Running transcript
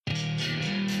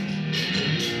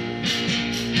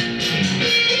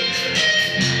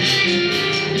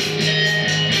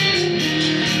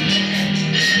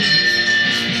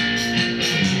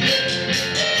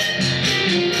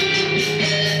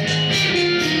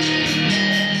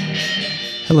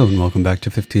Hello and welcome back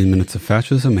to 15 Minutes of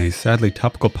Fascism, a sadly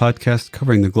topical podcast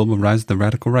covering the global rise of the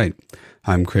radical right.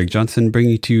 I'm Craig Johnson,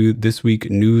 bringing to you this week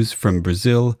news from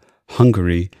Brazil,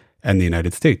 Hungary, and the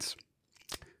United States.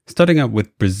 Starting out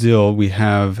with Brazil, we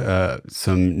have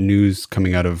some news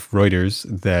coming out of Reuters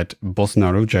that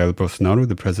Bolsonaro, Jair Bolsonaro,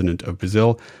 the president of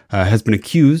Brazil, has been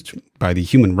accused by the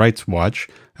Human Rights Watch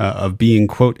of being,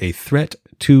 quote, a threat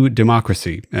to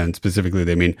democracy. And specifically,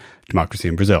 they mean democracy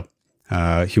in Brazil.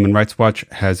 Human Rights Watch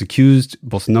has accused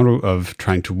Bolsonaro of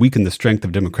trying to weaken the strength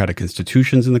of democratic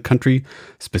institutions in the country,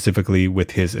 specifically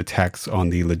with his attacks on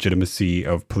the legitimacy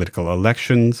of political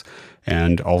elections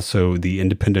and also the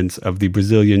independence of the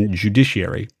Brazilian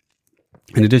judiciary.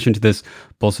 In addition to this,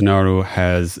 Bolsonaro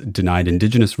has denied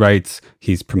indigenous rights,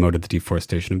 he's promoted the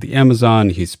deforestation of the Amazon,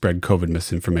 he's spread COVID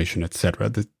misinformation,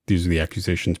 etc. These are the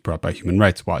accusations brought by Human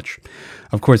Rights Watch.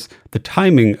 Of course, the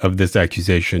timing of this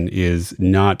accusation is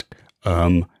not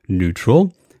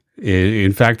neutral.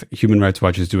 In fact, Human Rights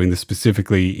Watch is doing this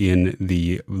specifically in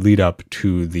the lead up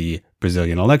to the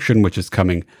Brazilian election, which is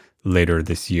coming later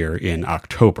this year in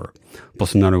October.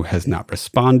 Bolsonaro has not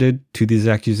responded to these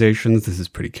accusations. This is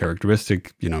pretty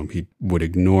characteristic. He would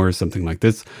ignore something like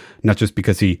this, not just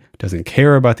because he doesn't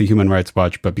care about the Human Rights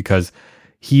Watch, but because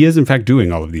he is in fact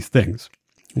doing all of these things.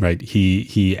 Right.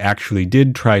 He actually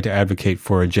did try to advocate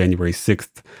for a January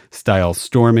 6th style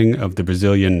storming of the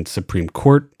Brazilian Supreme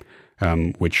Court,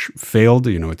 which failed.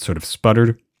 It sort of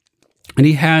sputtered. And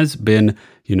he has been,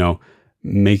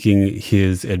 making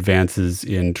his advances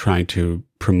in trying to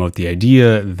promote the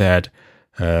idea that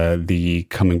the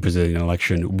coming Brazilian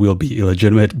election will be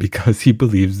illegitimate because he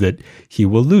believes that he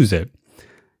will lose it.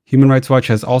 Human Rights Watch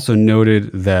has also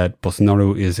noted that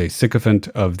Bolsonaro is a sycophant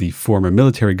of the former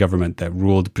military government that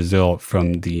ruled Brazil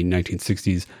from the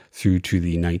 1960s through to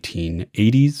the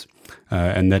 1980s,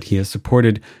 and that he has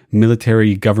supported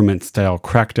military government-style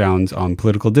crackdowns on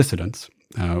political dissidents,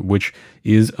 which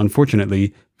is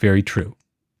unfortunately very true.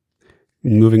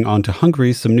 Moving on to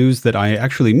Hungary, some news that I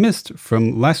actually missed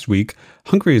from last week.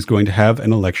 Hungary is going to have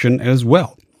an election as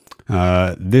well.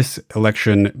 This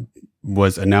election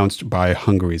was announced by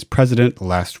Hungary's president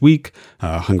last week.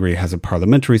 Hungary has a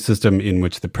parliamentary system in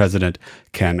which the president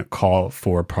can call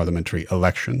for parliamentary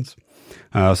elections.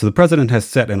 So the president has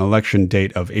set an election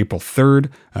date of April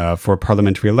 3rd for a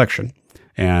parliamentary election.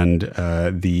 And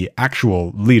the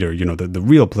actual leader, the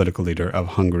real political leader of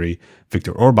Hungary,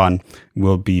 Viktor Orban,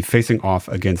 will be facing off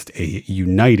against a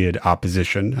united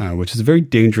opposition, which is a very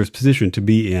dangerous position to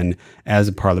be in as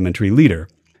a parliamentary leader.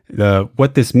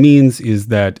 What this means is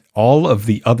that all of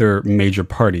the other major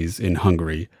parties in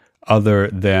Hungary, other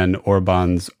than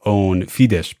Orban's own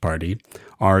Fidesz party,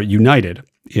 are united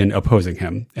in opposing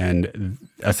him. And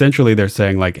essentially they're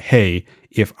saying hey,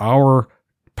 if our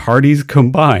parties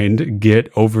combined get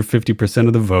over 50%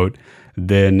 of the vote,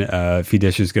 then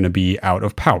Fidesz is going to be out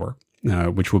of power.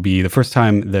 Which will be the first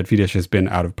time that Fidesz has been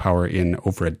out of power in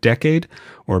over a decade.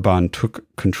 Orban took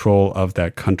control of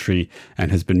that country and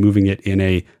has been moving it in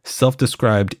a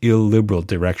self-described illiberal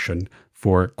direction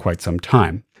for quite some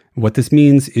time. What this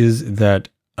means is that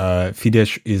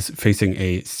Fidesz is facing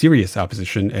a serious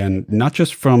opposition, and not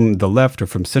just from the left or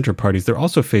from center parties, they're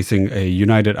also facing a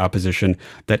united opposition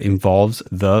that involves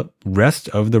the rest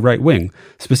of the right wing,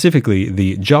 specifically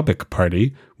the Jobbik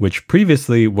party, which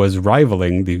previously was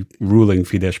rivaling the ruling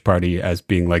Fidesz party as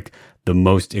being the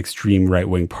most extreme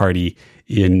right-wing party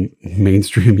in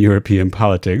mainstream European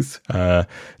politics.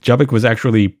 Jobbik was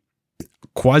actually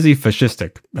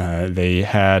quasi-fascistic. They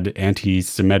had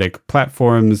anti-Semitic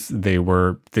platforms. They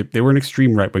were an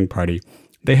extreme right-wing party.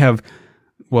 They have,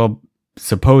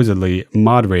 supposedly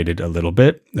moderated a little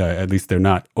bit. At least they're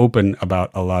not open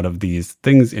about a lot of these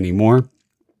things anymore.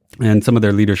 And some of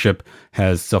their leadership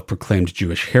has self-proclaimed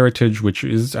Jewish heritage, which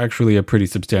is actually a pretty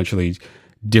substantially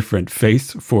different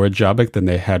face for Jobbik than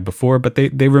they had before. But they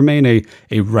remain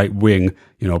a right-wing,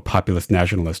 populist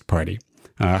nationalist party.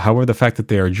 However, the fact that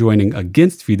they are joining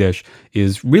against Fidesz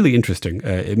is really interesting.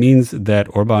 It means that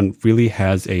Orban really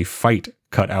has a fight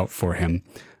cut out for him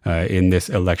in this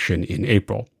election in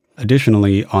April.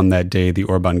 Additionally, on that day, the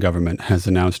Orban government has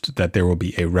announced that there will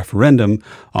be a referendum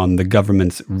on the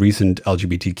government's recent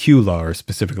LGBTQ law, or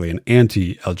specifically an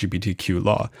anti-LGBTQ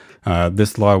law.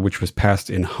 This law, which was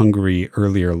passed in Hungary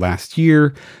earlier last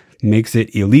year, makes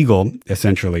it illegal,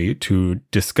 essentially, to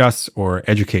discuss or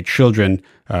educate children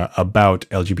about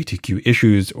LGBTQ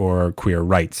issues or queer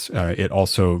rights. It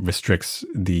also restricts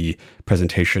the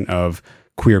presentation of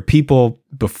queer people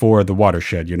before the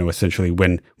watershed, essentially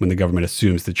when the government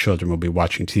assumes that children will be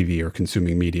watching TV or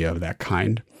consuming media of that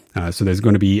kind. So there's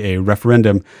going to be a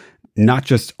referendum, not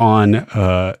just on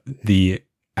the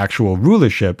actual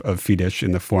rulership of Fidesz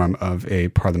in the form of a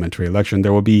parliamentary election,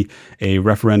 there will be a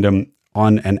referendum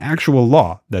on an actual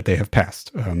law that they have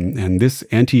passed. And this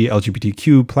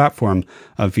anti-LGBTQ platform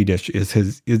of Fidesz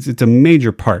it's a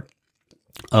major part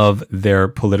of their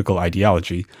political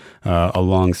ideology,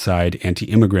 alongside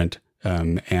anti-immigrant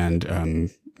and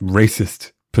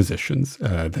racist positions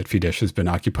that Fidesz has been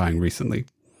occupying recently.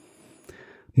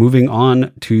 Moving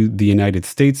on to the United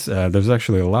States, there's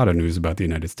actually a lot of news about the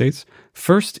United States.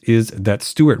 First is that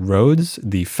Stewart Rhodes,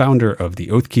 the founder of the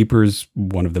Oath Keepers,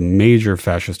 one of the major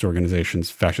fascist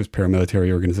organizations, fascist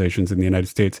paramilitary organizations in the United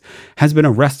States, has been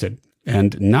arrested.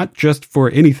 And not just for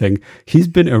anything, he's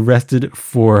been arrested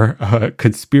for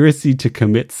conspiracy to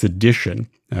commit sedition.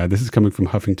 This is coming from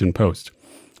Huffington Post.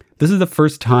 This is the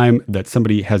first time that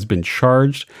somebody has been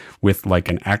charged with like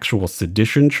an actual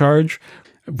sedition charge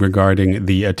regarding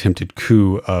the attempted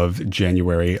coup of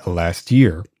January last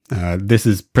year. This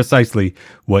is precisely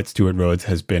what Stewart Rhodes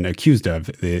has been accused of,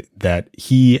 that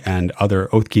he and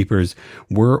other Oath Keepers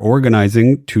were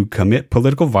organizing to commit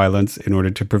political violence in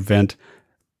order to prevent,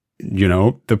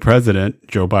 the president,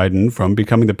 Joe Biden, from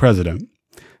becoming the president.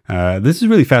 This is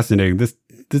really fascinating. This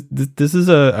is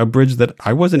a bridge that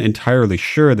I wasn't entirely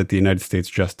sure that the United States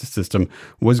justice system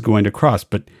was going to cross,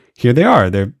 but here they are.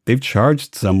 They've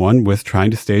charged someone with trying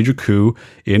to stage a coup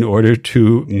in order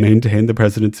to maintain the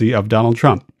presidency of Donald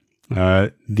Trump.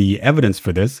 The evidence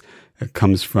for this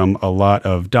comes from a lot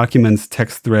of documents,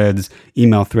 text threads,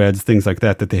 email threads, things like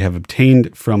that they have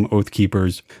obtained from Oath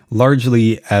Keepers,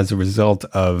 largely as a result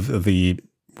of the,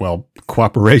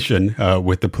 cooperation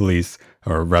with the police,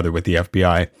 or rather with the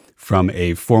FBI, from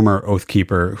a former Oath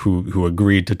Keeper who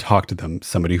agreed to talk to them,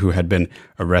 somebody who had been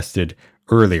arrested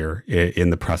earlier in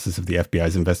the process of the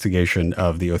FBI's investigation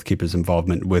of the Oath Keepers'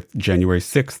 involvement with January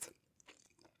 6th.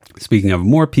 Speaking of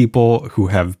more people who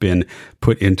have been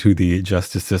put into the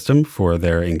justice system for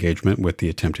their engagement with the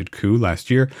attempted coup last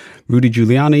year, Rudy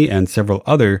Giuliani and several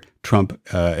other Trump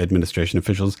administration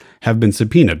officials have been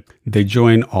subpoenaed. They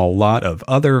join a lot of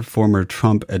other former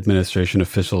Trump administration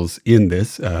officials in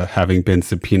this, having been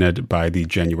subpoenaed by the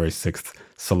January 6th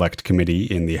Select Committee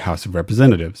in the House of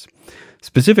Representatives.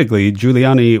 Specifically,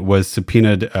 Giuliani was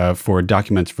subpoenaed for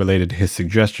documents related to his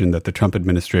suggestion that the Trump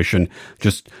administration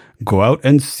just go out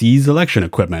and seize election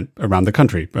equipment around the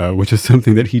country, which is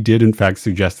something that he did, in fact,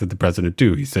 suggest that the president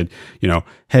do. He said,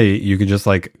 hey, you could just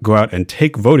go out and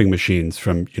take voting machines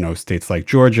from, states like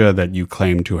Georgia that you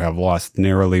claim to have lost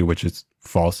narrowly, which is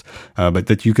false, but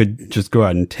that you could just go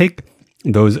out and take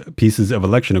those pieces of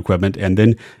election equipment and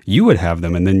then you would have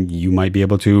them and then you might be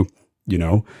able to,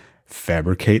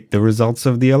 fabricate the results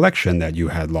of the election that you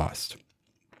had lost.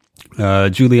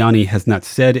 Giuliani has not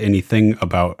said anything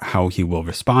about how he will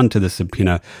respond to the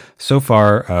subpoena. So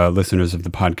far, listeners of the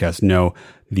podcast know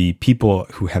the people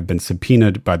who have been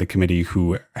subpoenaed by the committee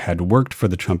who had worked for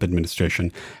the Trump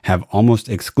administration have almost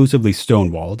exclusively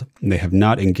stonewalled. They have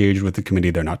not engaged with the committee.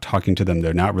 They're not talking to them.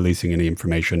 They're not releasing any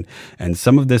information. And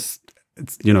some of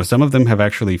them have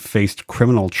actually faced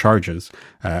criminal charges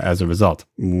as a result.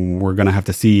 We're going to have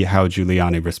to see how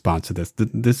Giuliani responds to this.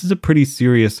 This is a pretty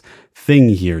serious thing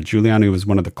here. Giuliani was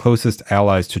one of the closest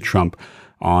allies to Trump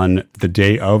on the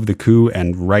day of the coup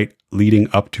and right leading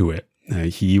up to it.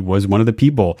 He was one of the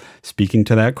people speaking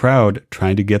to that crowd,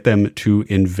 trying to get them to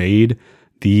invade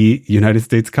the United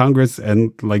States Congress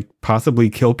and possibly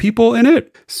kill people in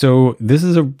it. So this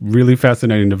is a really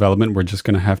fascinating development. We're just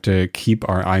going to have to keep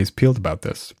our eyes peeled about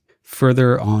this.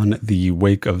 Further on the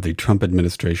wake of the Trump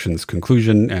administration's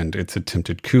conclusion and its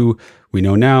attempted coup, we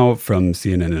know now from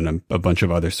CNN and a bunch of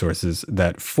other sources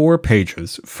that 4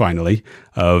 pages, finally,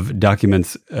 of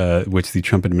documents which the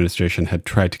Trump administration had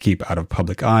tried to keep out of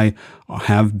public eye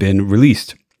have been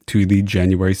released to the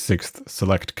January 6th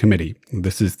Select Committee.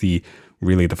 This is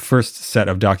really the first set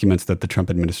of documents that the Trump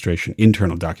administration,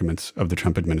 internal documents of the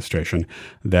Trump administration,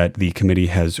 that the committee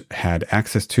has had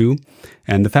access to.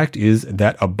 And the fact is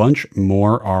that a bunch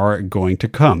more are going to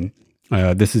come.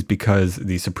 This is because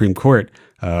the Supreme Court,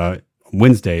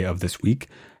 Wednesday of this week,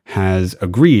 has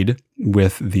agreed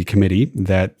with the committee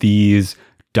that these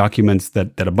documents,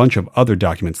 that a bunch of other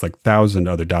documents, 1,000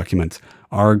 other documents,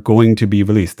 are going to be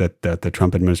released, that the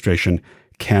Trump administration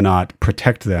cannot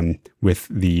protect them with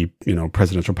the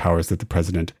presidential powers that the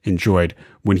president enjoyed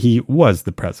when he was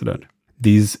the president.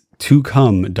 These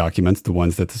to-come documents, the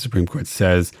ones that the Supreme Court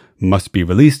says must be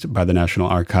released by the National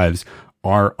Archives,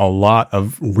 are a lot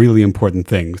of really important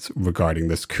things regarding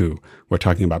this coup. We're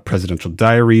talking about presidential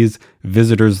diaries,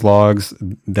 visitors' logs,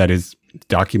 that is,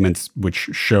 documents which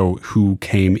show who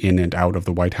came in and out of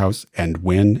the White House and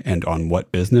when and on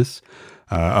what business.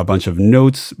 a bunch of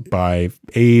notes by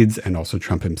aides and also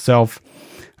Trump himself.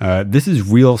 This is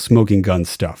real smoking gun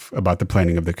stuff about the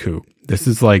planning of the coup. This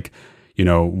is like,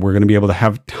 we're going to be able to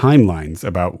have timelines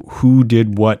about who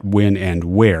did what, when, and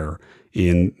where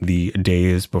in the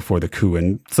days before the coup.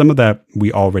 And some of that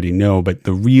we already know, but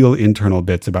the real internal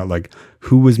bits about like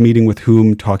who was meeting with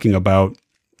whom, talking about,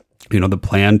 the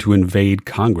plan to invade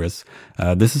Congress.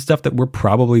 This is stuff that we're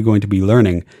probably going to be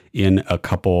learning in a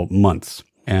couple months.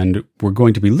 And we're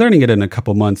going to be learning it in a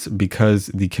couple months because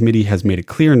the committee has made it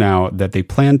clear now that they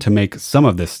plan to make some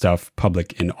of this stuff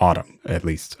public in autumn, at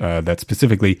least. That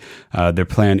specifically, their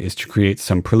plan is to create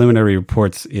some preliminary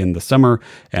reports in the summer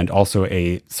and also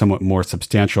a somewhat more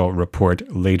substantial report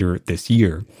later this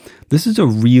year. This is a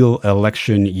real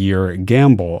election year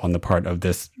gamble on the part of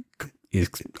this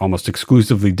almost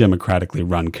exclusively democratically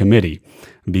run committee,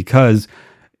 because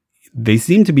they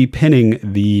seem to be pinning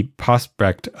the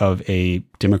prospect of a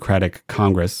Democratic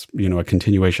Congress, a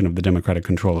continuation of the Democratic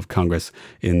control of Congress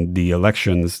in the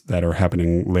elections that are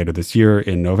happening later this year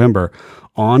in November,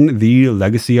 on the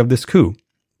legacy of this coup.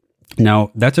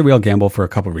 Now, that's a real gamble for a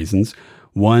couple reasons.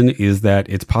 One is that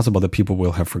it's possible that people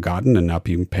will have forgotten and not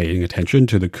be paying attention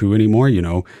to the coup anymore.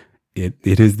 It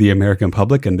is the American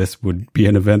public, and this would be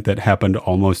an event that happened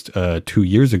almost 2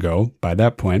 years ago by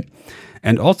that point.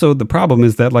 And also the problem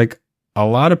is that a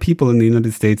lot of people in the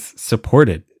United States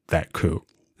supported that coup.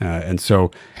 And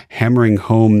so hammering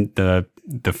home the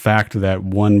fact that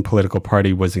one political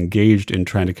party was engaged in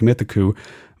trying to commit the coup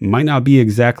might not be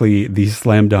exactly the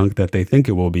slam dunk that they think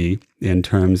it will be in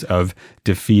terms of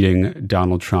defeating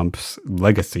Donald Trump's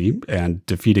legacy and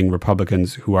defeating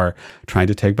Republicans who are trying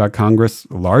to take back Congress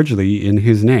largely in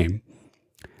his name.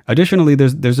 Additionally,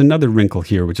 there's another wrinkle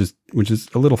here, which is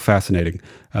a little fascinating.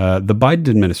 The Biden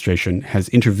administration has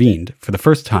intervened for the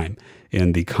first time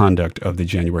in the conduct of the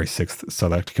January 6th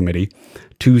Select Committee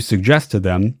to suggest to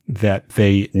them that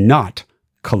they not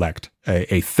collect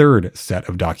a third set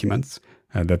of documents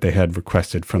that they had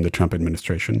requested from the Trump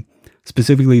administration.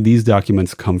 Specifically, these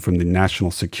documents come from the National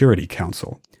Security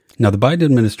Council. Now, the Biden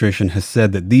administration has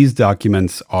said that these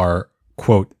documents are,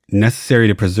 quote, necessary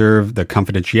to preserve the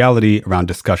confidentiality around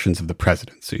discussions of the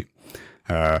presidency.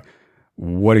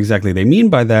 What exactly they mean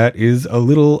by that is a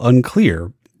little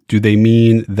unclear. Do they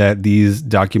mean that these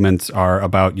documents are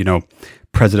about,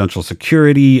 presidential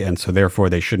security, and so therefore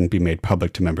they shouldn't be made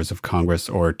public to members of Congress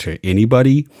or to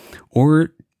anybody?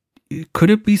 Or could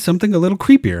it be something a little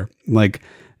creepier?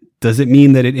 Does it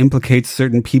mean that it implicates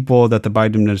certain people that the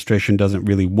Biden administration doesn't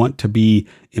really want to be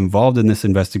involved in this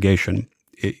investigation?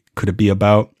 Could it be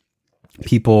about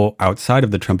people outside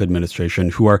of the Trump administration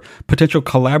who are potential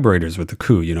collaborators with the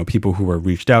coup? People who were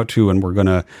reached out to and we're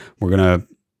gonna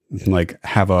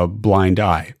have a blind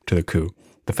eye to the coup.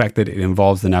 The fact that it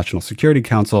involves the National Security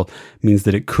Council means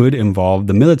that it could involve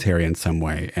the military in some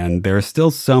way. And there are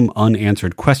still some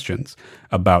unanswered questions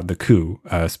about the coup,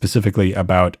 specifically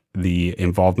about the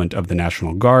involvement of the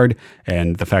National Guard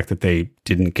and the fact that they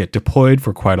didn't get deployed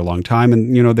for quite a long time.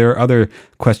 And, there are other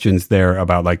questions there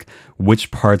about which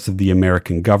parts of the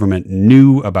American government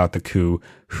knew about the coup,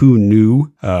 who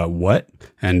knew what,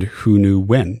 and who knew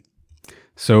when.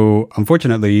 So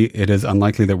unfortunately, it is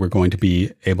unlikely that we're going to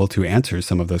be able to answer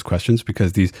some of those questions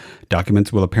because these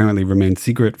documents will apparently remain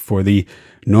secret for the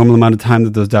normal amount of time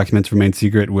that those documents remain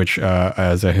secret, which,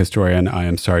 as a historian, I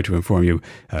am sorry to inform you,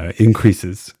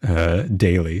 increases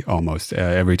daily almost.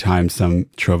 Every time some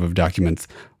trove of documents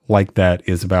like that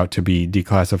is about to be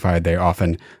declassified, they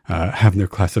often have their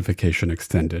classification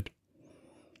extended.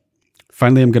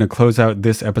 Finally, I'm going to close out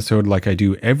this episode like I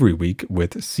do every week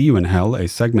with See You in Hell, a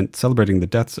segment celebrating the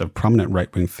deaths of prominent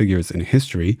right-wing figures in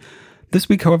history. This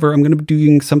week, however, I'm going to be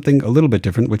doing something a little bit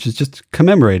different, which is just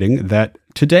commemorating that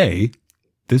today,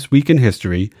 this week in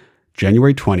history,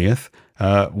 January 20th,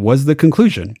 was the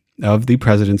conclusion of the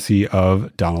presidency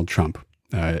of Donald Trump.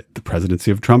 The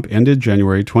presidency of Trump ended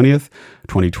January 20th,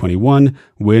 2021,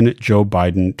 when Joe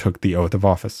Biden took the oath of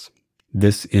office.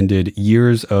 This ended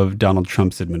years of Donald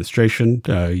Trump's administration,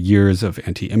 years of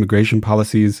anti-immigration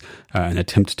policies, an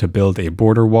attempt to build a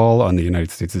border wall on the United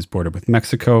States' border with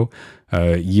Mexico,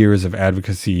 years of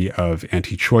advocacy of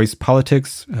anti-choice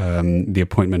politics, the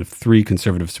appointment of 3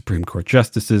 conservative Supreme Court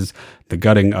justices, the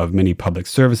gutting of many public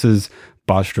services,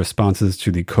 botched responses to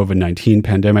the COVID-19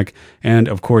 pandemic, and,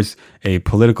 of course, a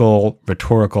political,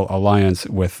 rhetorical alliance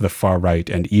with the far right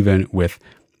and even with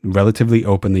relatively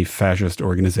openly fascist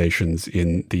organizations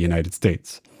in the United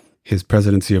States. His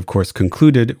presidency, of course,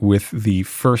 concluded with the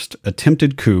first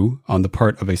attempted coup on the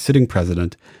part of a sitting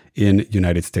president in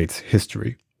United States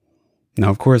history. Now,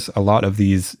 of course, a lot of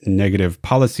these negative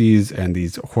policies and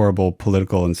these horrible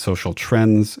political and social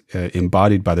trends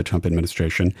embodied by the Trump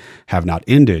administration have not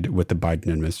ended with the Biden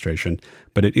administration,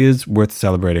 but it is worth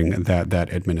celebrating that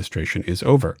that administration is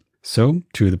over. So,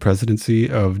 to the presidency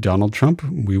of Donald Trump,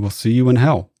 we will see you in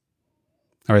hell.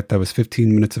 All right, that was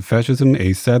 15 Minutes of Fascism,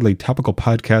 a sadly topical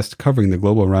podcast covering the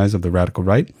global rise of the radical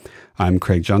right. I'm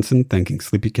Craig Johnson, thanking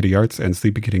Sleepy Kitty Arts and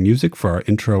Sleepy Kitty Music for our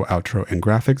intro, outro, and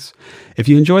graphics. If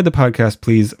you enjoyed the podcast,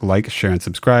 please like, share, and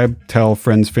subscribe. Tell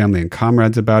friends, family, and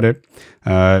comrades about it.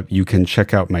 You can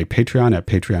check out my Patreon at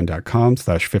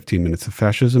patreon.com/15 Minutes of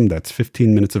Fascism. That's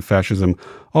 15 Minutes of Fascism,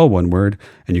 all one word.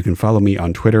 And you can follow me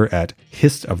on Twitter at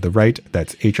Hist of the Right.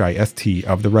 That's HIST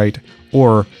of the Right,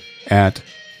 or at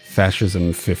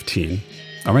Fascism15.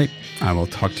 All right, I will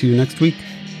talk to you next week.